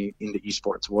got to get into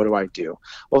esports. What do I do?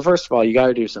 Well, first of all, you got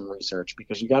to do some research,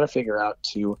 because you got to figure out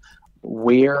to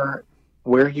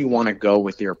where you want to go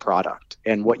with your product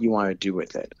and what you want to do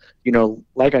with it. You know,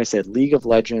 like I said, League of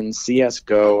Legends,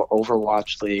 CSGO,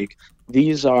 Overwatch League,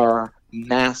 these are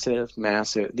massive,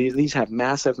 these have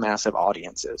massive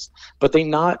audiences, but they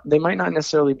might not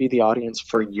necessarily be the audience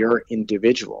for your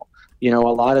individual. You know,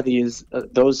 a lot of these,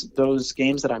 those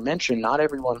games that I mentioned, not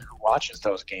everyone who watches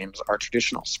those games are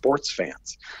traditional sports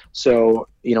fans. So,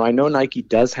 you know, I know Nike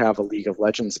does have a League of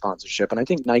Legends sponsorship, and I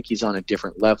think Nike's on a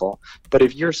different level. But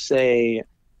if you're, say,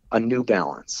 a New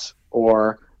Balance,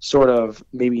 or sort of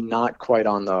maybe not quite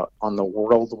on the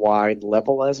worldwide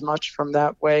level as much from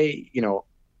that way, you know,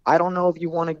 I don't know if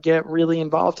you want to get really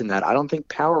involved in that. I don't think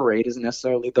Powerade is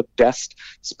necessarily the best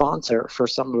sponsor for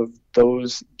some of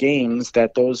those games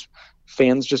that those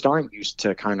fans just aren't used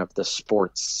to, kind of the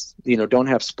sports, you know, don't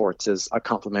have sports as a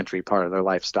complementary part of their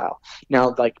lifestyle.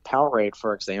 Now, like Powerade,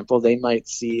 for example, they might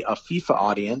see a FIFA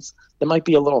audience that might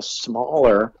be a little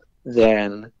smaller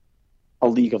than a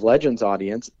League of Legends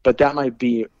audience, but that might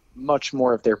be much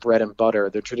more of their bread and butter,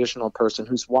 the traditional person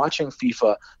who's watching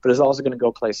FIFA but is also going to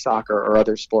go play soccer or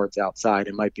other sports outside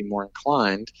and might be more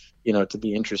inclined, you know, to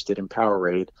be interested in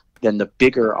Powerade than the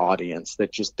bigger audience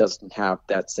that just doesn't have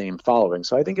that same following.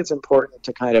 So I think it's important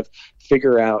to kind of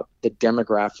figure out the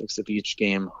demographics of each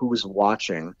game, who's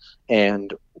watching,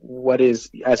 and what is,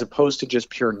 as opposed to just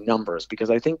pure numbers, because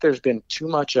I think there's been too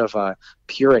much of a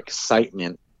pure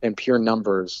excitement and pure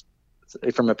numbers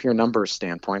from a pure numbers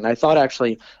standpoint. And I thought,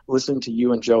 actually, listening to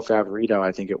you and Joe Favorito,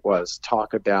 I think it was,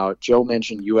 talk about, Joe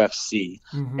mentioned UFC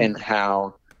and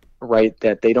how, right,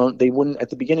 that they wouldn't, at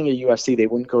the beginning of UFC, they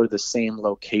wouldn't go to the same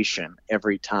location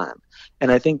every time.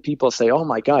 And I think people say, oh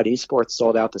my God, esports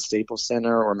sold out the Staples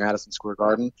Center or Madison Square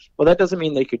Garden. Well, that doesn't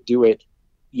mean they could do it,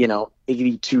 you know,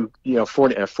 82, you know,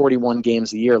 41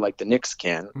 games a year like the Knicks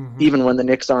can. Even when the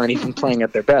Knicks aren't even playing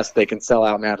at their best, they can sell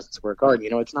out Madison Square Garden. You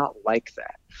know, it's not like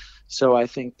that. So I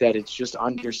think that it's just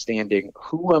understanding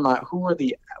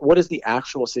what is the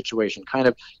actual situation. Kind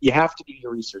of, you have to do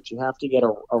your research. You have to get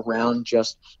around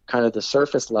just kind of the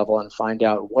surface level and find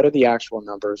out what are the actual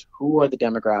numbers, who are the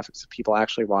demographics of people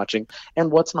actually watching,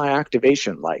 and what's my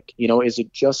activation like? You know, is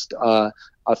it just a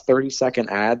 30-second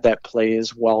ad that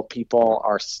plays while people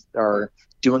are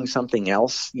doing something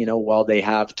else, you know, while they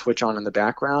have Twitch on in the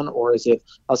background, or is it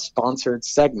a sponsored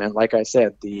segment? Like I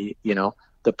said, the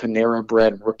Panera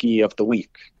Bread Rookie of the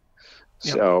Week.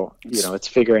 Yep. So, you know, it's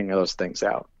figuring those things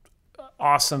out.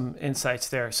 Awesome insights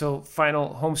there. So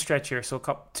final home stretch here. So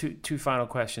two final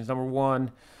questions. Number one,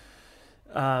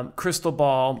 crystal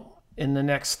ball in the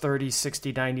next 30,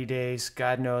 60, 90 days.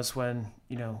 God knows when,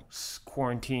 you know,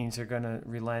 quarantines are going to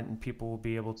relent and people will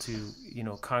be able to, you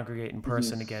know, congregate in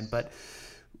person again. But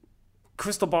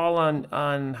crystal ball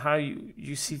on how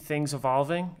you see things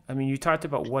evolving. I mean, you talked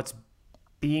about what's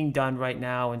being done right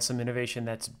now and some innovation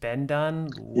that's been done.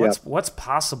 What's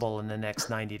possible in the next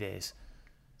 90 days?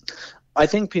 I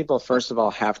think people, first of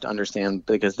all, have to understand,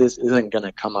 because this isn't going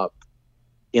to come up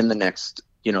in the next,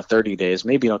 you know, 30 days.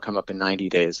 Maybe it'll come up in 90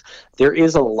 days. There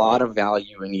is a lot of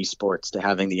value in esports to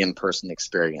having the in-person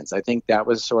experience. I think that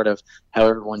was sort of how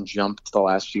everyone jumped the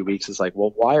last few weeks. Is like,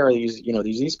 well, why are these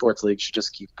esports leagues should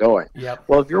just keep going? Yep.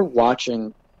 Well, if you're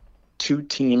watching two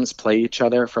teams play each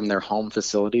other from their home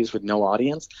facilities with no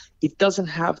audience, it doesn't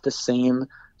have the same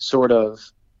sort of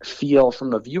feel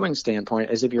from a viewing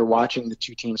standpoint as if you're watching the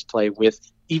two teams play with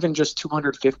even just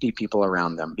 250 people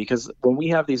around them. Because when we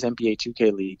have these NBA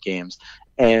 2K League games,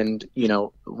 and, you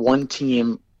know, one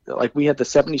team, like we had the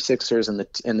 76ers and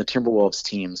the Timberwolves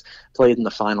teams played in the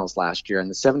finals last year, and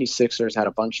the 76ers had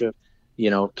a bunch of, you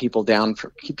know, people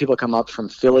come up from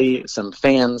Philly, some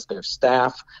fans, their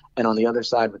staff, and on the other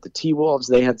side with the T-Wolves,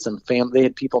 they had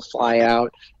people fly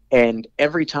out, and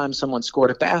every time someone scored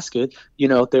a basket, you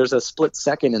know, there's a split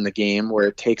second in the game where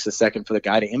it takes a second for the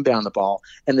guy to inbound the ball,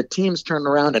 and the team's turning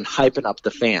around and hyping up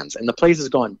the fans, and the place is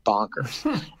going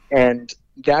bonkers. And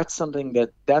that's something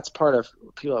that's part of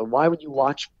people. Why would you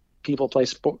watch people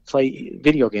play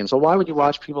video games? Well, why would you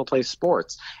watch people play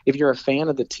sports? If you're a fan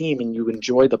of the team and you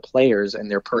enjoy the players and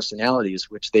their personalities,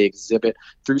 which they exhibit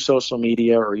through social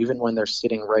media or even when they're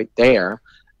sitting right there,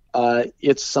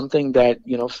 it's something that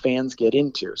fans get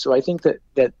into. So I think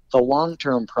that the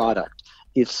long-term product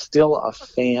is still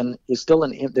there's still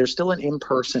an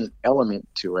in-person element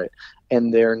to it,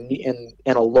 and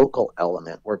and a local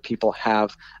element where people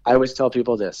have. I always tell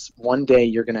people this: one day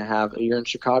you're in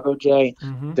Chicago, Jay.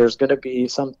 Mm-hmm. There's going to be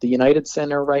the United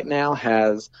Center right now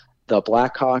has the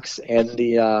Blackhawks and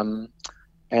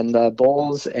the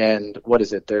Bulls, and what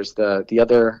is it? There's the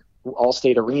other.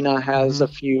 Allstate Arena has a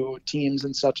few teams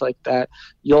and such like that.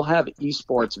 You'll have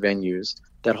esports venues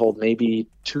that hold maybe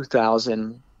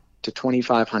 2,000 to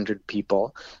 2,500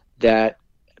 people that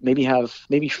maybe have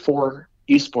 4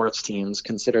 esports teams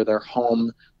consider their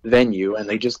home venue, and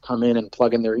they just come in and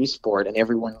plug in their esport, and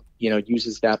everyone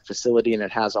uses that facility, and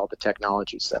it has all the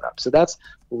technology set up. So that's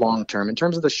long term. In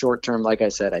terms of the short term, like I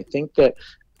said, I think that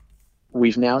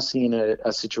we've now seen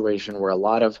a situation where a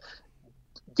lot of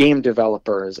game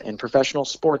developers and professional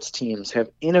sports teams have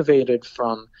innovated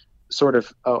from sort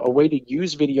of a way to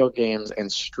use video games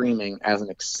and streaming as an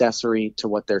accessory to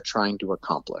what they're trying to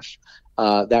accomplish.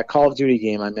 That Call of Duty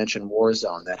game I mentioned,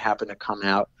 Warzone, that happened to come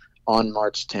out on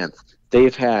March 10th,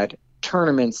 they've had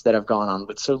tournaments that have gone on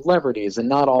with celebrities, and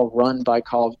not all run by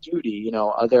Call of Duty.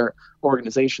 Other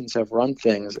organizations have run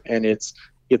things, and it's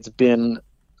been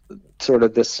sort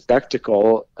of this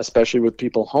spectacle, especially with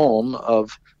people home,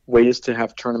 of ways to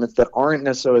have tournaments that aren't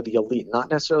necessarily the elite, not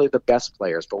necessarily the best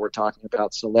players, but we're talking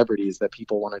about celebrities that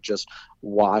people want to just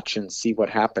watch and see what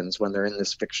happens when they're in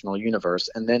this fictional universe.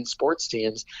 And then sports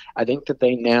teams, I think that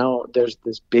there's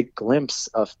this big glimpse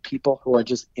of people who are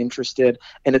just interested,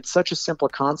 and it's such a simple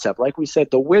concept. Like we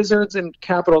said, the Wizards and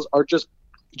Capitals are just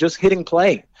hitting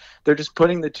play. They're just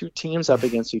putting the two teams up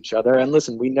against each other. And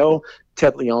listen, we know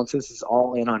Ted Leonsis is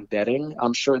all in on betting.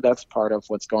 I'm sure that's part of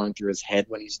what's going through his head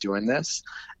when he's doing this.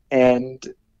 And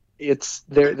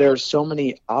there are so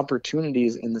many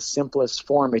opportunities in the simplest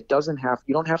form. You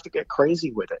don't have to get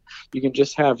crazy with it. You can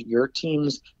just have your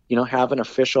teams, have an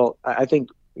official. I think,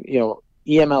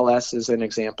 EMLS is an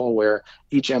example where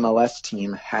each MLS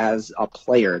team has a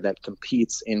player that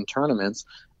competes in tournaments.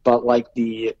 But like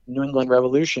the New England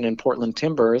Revolution and Portland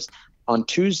Timbers on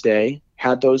Tuesday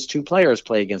had those two players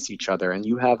play against each other, and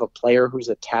you have a player who's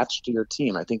attached to your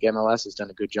team. I think MLS has done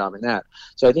a good job in that.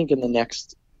 So I think in the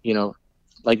next,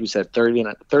 like you said, 30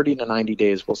 to 90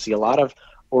 days, we'll see a lot of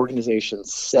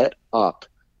organizations set up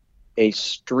a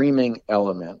streaming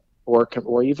element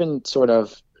or even sort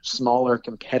of smaller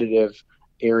competitive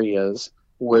areas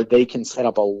where they can set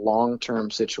up a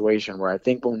long-term situation where I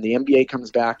think when the NBA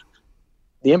comes back,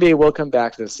 the NBA will come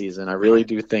back this season. I really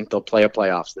do think they'll play a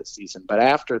playoffs this season. But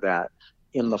after that,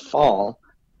 in the fall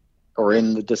or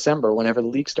in the December, whenever the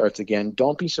league starts again,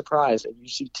 don't be surprised if you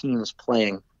see teams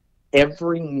playing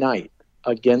every night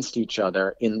against each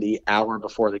other in the hour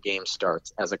before the game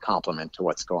starts as a complement to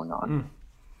what's going on.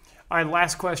 All right,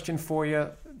 last question for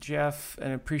you, Jeff,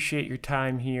 and appreciate your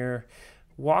time here.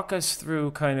 Walk us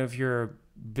through kind of your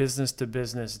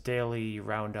business-to-business daily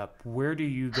roundup. Where do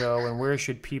you go and where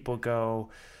should people go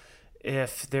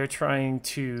if they're trying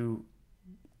to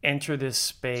enter this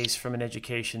space from an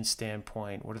education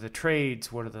standpoint? What are the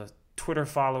trades? What are the Twitter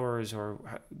followers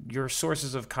or your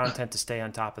sources of content to stay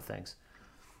on top of things?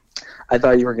 I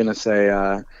thought you were going to say,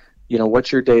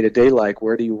 what's your day-to-day like?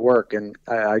 Where do you work? And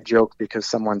I joked because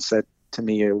someone said to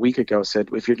me a week ago, said,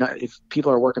 if people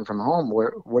are working from home,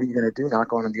 what are you going to do not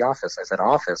going to the office? I said,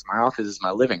 office. My office is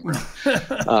my living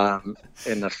room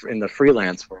in the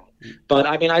freelance world. But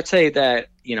I mean, I'd say that,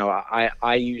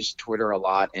 I use Twitter a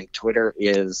lot, and Twitter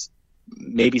is,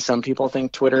 maybe some people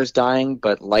think Twitter is dying,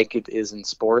 but like it is in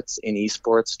sports, in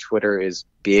esports, Twitter is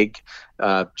big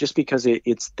just because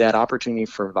it's that opportunity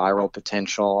for viral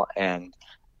potential and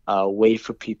a way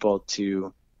for people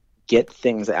to get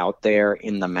things out there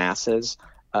in the masses.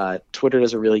 Twitter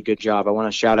does a really good job. I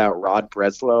want to shout out Rod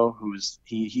Breslow,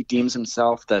 he deems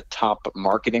himself the top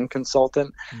marketing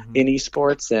consultant in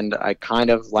esports, and I kind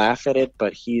of laugh at it,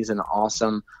 but he's an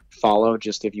awesome follow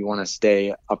just if you want to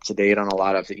stay up to date on a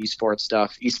lot of the esports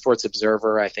stuff. Esports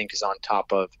Observer, I think, is on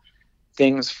top of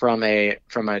things from a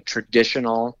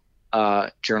traditional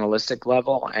journalistic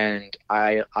level, and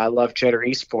I love Cheddar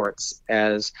Esports.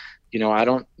 As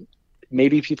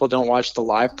maybe people don't watch the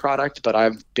live product, but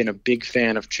I've been a big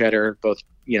fan of Cheddar, both,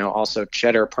 also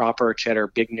Cheddar proper, Cheddar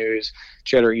Big News,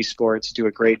 Cheddar Esports do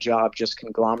a great job just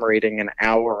conglomerating an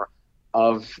hour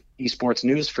of, esports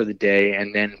news for the day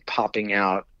and then popping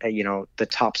out, the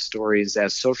top stories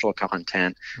as social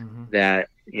content that,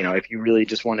 if you really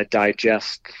just want to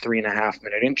digest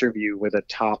 3.5-minute interview with a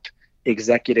top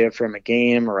executive from a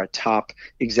game or a top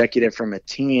executive from a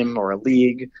team or a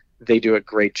league, they do a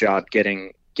great job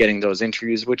getting those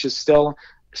interviews, which is still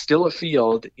a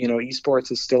field.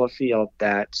 Esports is still a field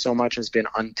that so much has been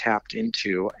untapped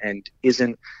into and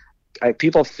isn't.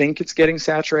 People think it's getting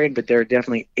saturated, but there are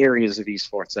definitely areas of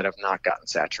esports that have not gotten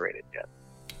saturated yet.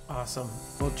 Awesome.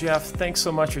 Well, Jeff, thanks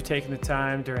so much for taking the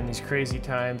time during these crazy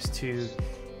times to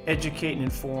educate and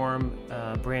inform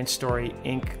Brand Story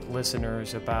Inc.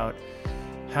 listeners about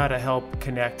how to help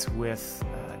connect with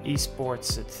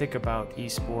esports and think about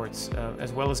esports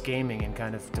as well as gaming, and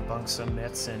kind of debunk some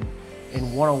myths and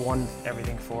 101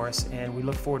 everything for us. And we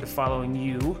look forward to following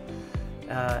you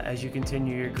as you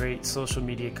continue your great social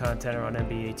media content around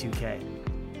NBA 2K.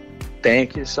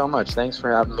 Thank you so much. Thanks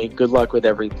for having me. Good luck with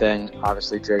everything.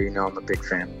 Obviously, Jay, I'm a big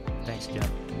fan. Thanks, Jeff.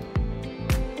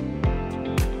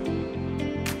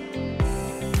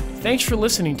 Thanks for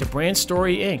listening to Brand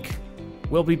Story Inc.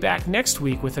 We'll be back next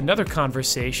week with another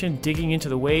conversation digging into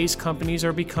the ways companies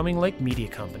are becoming like media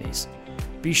companies.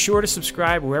 Be sure to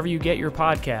subscribe wherever you get your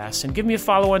podcasts and give me a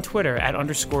follow on Twitter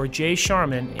 @_Jay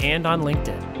Sharman and on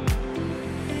LinkedIn.